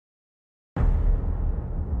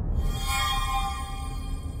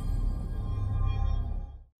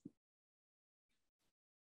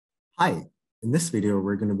Hi, in this video,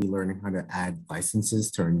 we're going to be learning how to add licenses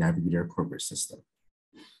to our Navigator corporate system.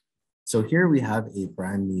 So here we have a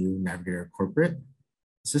brand new Navigator corporate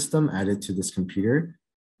system added to this computer.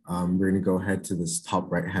 We're going to go ahead to this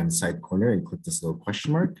top right-hand side corner and click this little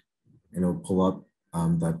question mark, and it'll pull up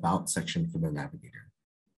the About section for the Navigator.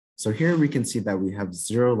 So here we can see that we have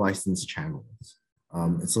 0 licensed channels.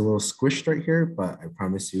 It's a little squished right here, but I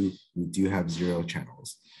promise you, we do have 0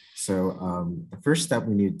 channels. So the first step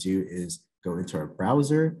we need to do is go into our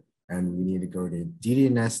browser, and we need to go to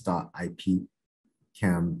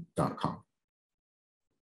ddns.ipcam.com.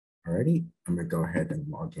 Alrighty, I'm gonna go ahead and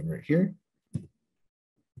log in right here.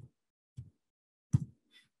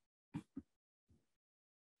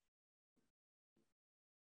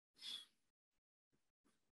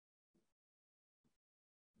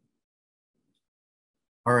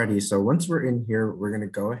 Alrighty, so once we're in here, we're gonna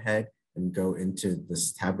go ahead and go into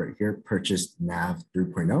this tab right here, Purchase NAV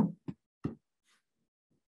 3.0.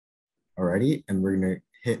 Alrighty, and we're gonna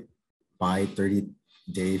hit Buy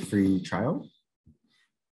 30-day free trial.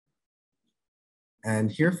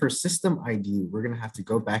 And here for system ID, we're gonna have to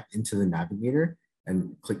go back into the Navigator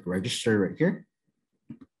and click Register right here.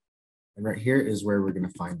 And right here is where we're gonna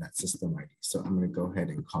find that system ID. So I'm gonna go ahead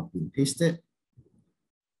and copy and paste it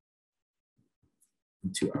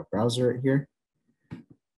into our browser right here.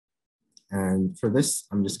 And for this,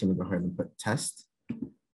 I'm just gonna go ahead and put test.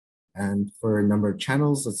 And for a number of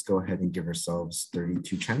channels, let's go ahead and give ourselves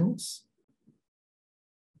 32 channels.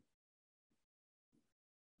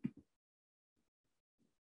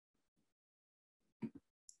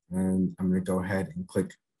 And I'm gonna go ahead and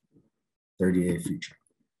click 30-day free trial.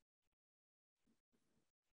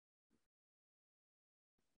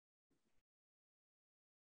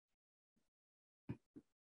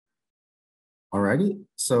 Alrighty,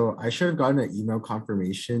 so I should have gotten an email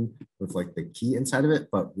confirmation with like the key inside of it,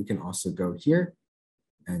 but we can also go here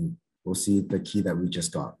and we'll see the key that we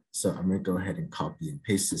just got. So I'm gonna go ahead and copy and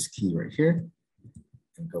paste this key right here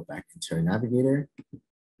and go back into our Navigator,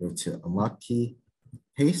 go to unlock key,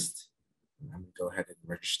 paste, and I'm gonna go ahead and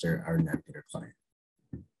register our Navigator client.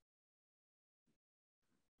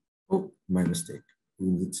 Oh, my mistake.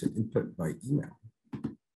 We need to input by email.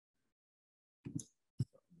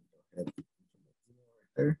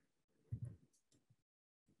 There.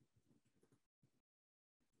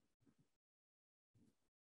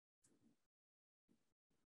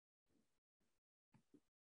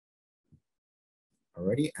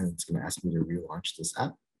 Already, and it's going to ask me to relaunch this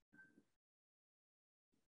app.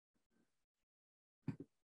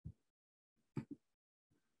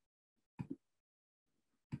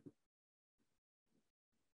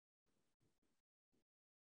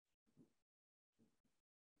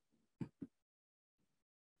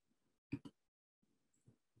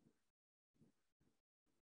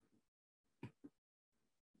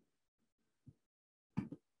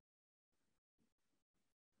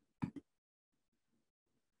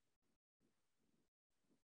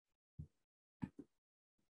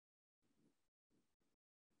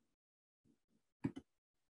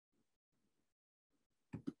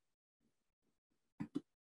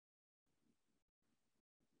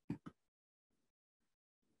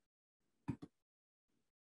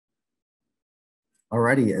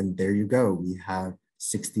 Alrighty, and there you go. We have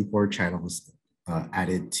 64 channels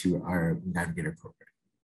added to our Navigator corporate.